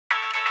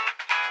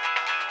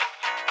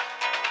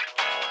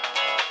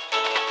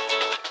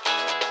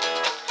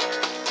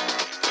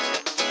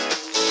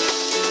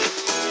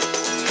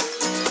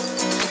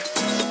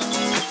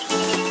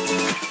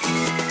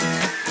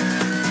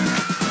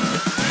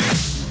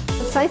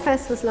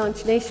SciFest was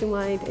launched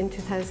nationwide in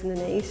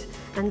 2008,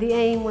 and the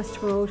aim was to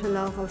promote a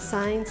love of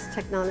science,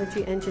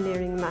 technology,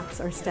 engineering, maths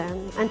or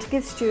STEM, and to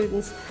give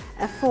students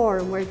a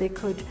forum where they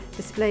could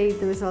display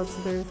the results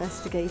of their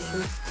investigation.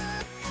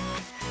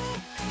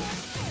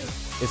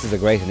 This is a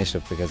great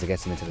initiative because it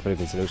gets them into the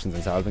critical solutions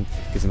and solving,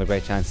 gives them a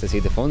great chance to see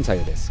the fun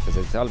side of this, because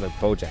it's all about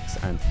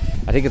projects, and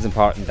I think it's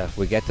important that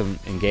we get them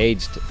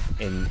engaged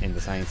in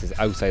the sciences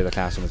outside of the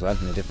classroom as well,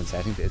 in a different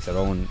setting. It's their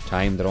own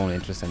time, their own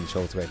interest, and it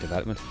shows great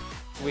development.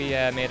 We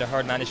made a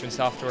herd management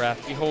software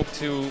app. We hope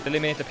to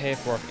eliminate the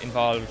paperwork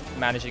involved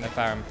managing a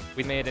farm.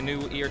 We made a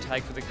new ear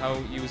tag for the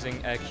cow using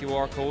a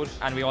QR code,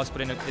 and we also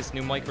put in this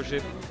new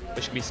microchip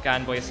which can be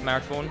scanned by a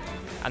smartphone,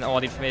 and all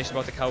the information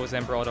about the cow is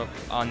then brought up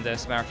on the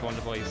smartphone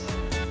device.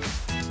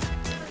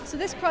 So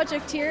this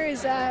project here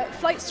is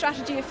flight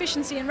strategy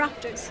efficiency in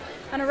raptors.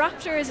 And a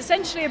raptor is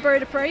essentially a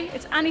bird of prey.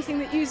 It's anything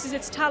that uses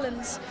its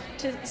talons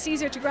to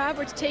seize or to grab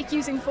or to take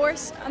using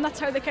force, and that's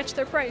how they catch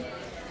their prey.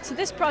 So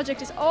this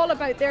project is all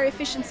about their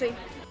efficiency.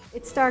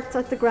 It starts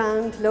at the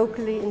ground,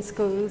 locally in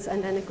schools,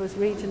 and then it goes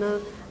regional,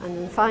 and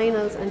then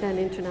finals, and then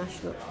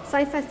international.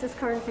 SciFest is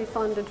currently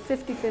funded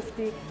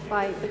 50-50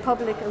 by the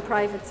public and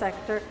private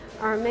sector.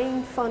 Our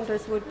main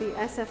funders would be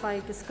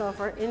SFI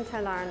Discover,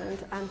 Intel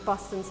Ireland and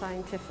Boston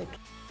Scientific.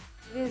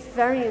 It is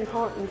very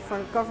important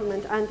for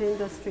government and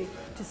industry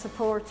to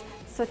support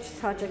such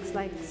projects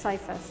like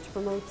SciFest to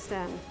promote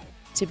STEM.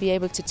 To be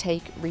able to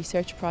take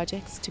research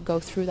projects, to go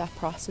through that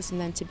process and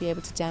then to be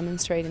able to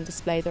demonstrate and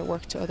display their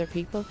work to other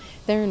people,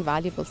 they're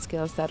invaluable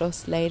skills that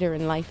us later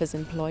in life as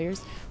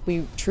employers,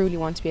 we truly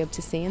want to be able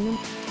to see in them.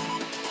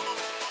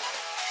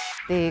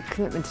 The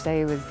commitment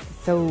today was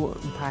so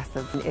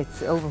impressive.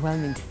 It's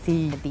overwhelming to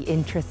see the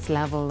interest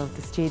level of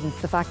the students,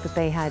 the fact that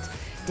they had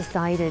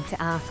decided to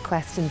ask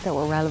questions that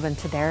were relevant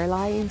to their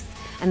lives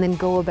and then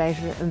go about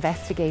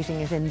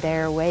investigating it in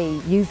their way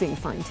using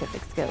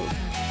scientific skills.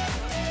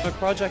 My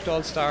project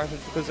all started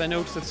because I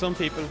noticed that some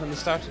people, when they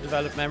start to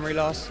develop memory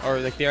loss or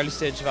like the early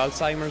stage of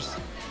Alzheimer's,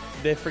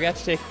 they forget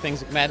to take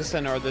things like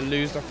medicine or they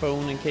lose their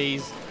phone and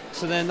keys.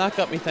 So then that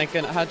got me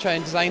thinking I had to try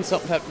and design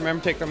something to help them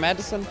remember to take their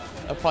medicine,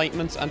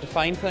 appointments and to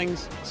find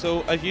things.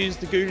 So I've used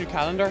the Google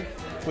Calendar,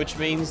 which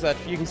means that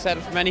you can set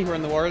it from anywhere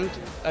in the world.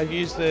 I've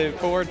used the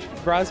board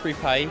Raspberry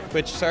Pi,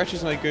 which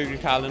searches my Google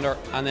Calendar,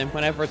 and then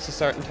whenever it's a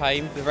certain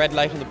time, the red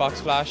light in the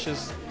box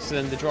flashes, so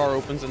then the drawer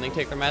opens and they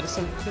take their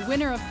medicine. The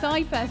winner of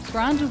SciFest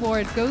Grand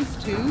Award goes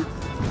to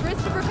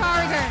Christopher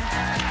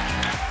Carragher.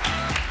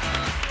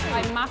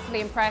 I'm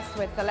massively impressed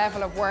with the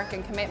level of work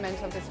and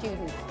commitment of the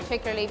students,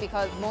 particularly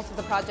because most of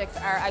the projects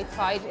are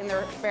outside in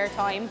their spare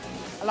time.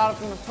 A lot of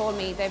them have told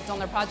me they've done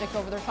their projects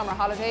over their summer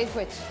holidays,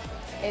 which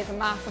is a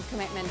massive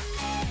commitment.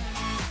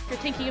 If you're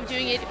thinking of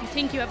doing it, if you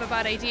think you have a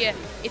bad idea,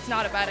 it's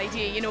not a bad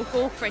idea, you know,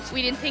 go for it.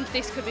 We didn't think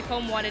this could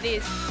become what it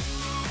is.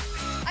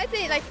 I'd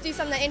say like do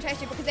something that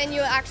interests you, because then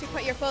you'll actually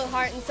put your full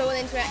heart and soul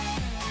into it.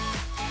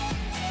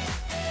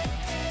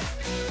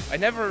 I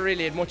never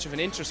really had much of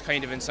an interest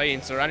kind of in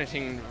science or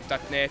anything of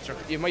that nature.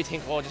 You might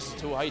think, oh, this is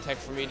too high tech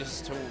for me,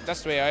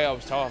 that's the way I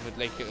always thought of it,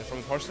 like from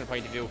a personal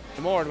point of view.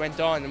 The more it went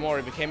on, the more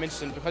I became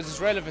interested because it's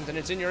relevant and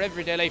it's in your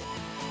everyday life.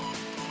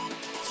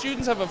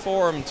 Students have a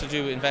forum to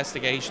do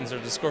investigations or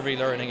discovery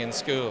learning in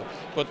school,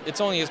 but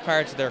it's only as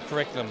part of their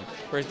curriculum,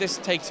 whereas this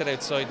takes it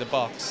outside the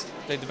box.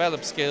 They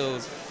develop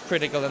skills,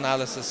 critical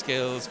analysis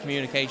skills,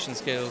 communication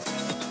skills.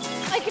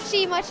 I could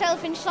see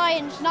myself in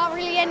science, not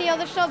really any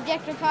other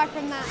subject apart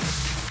from that.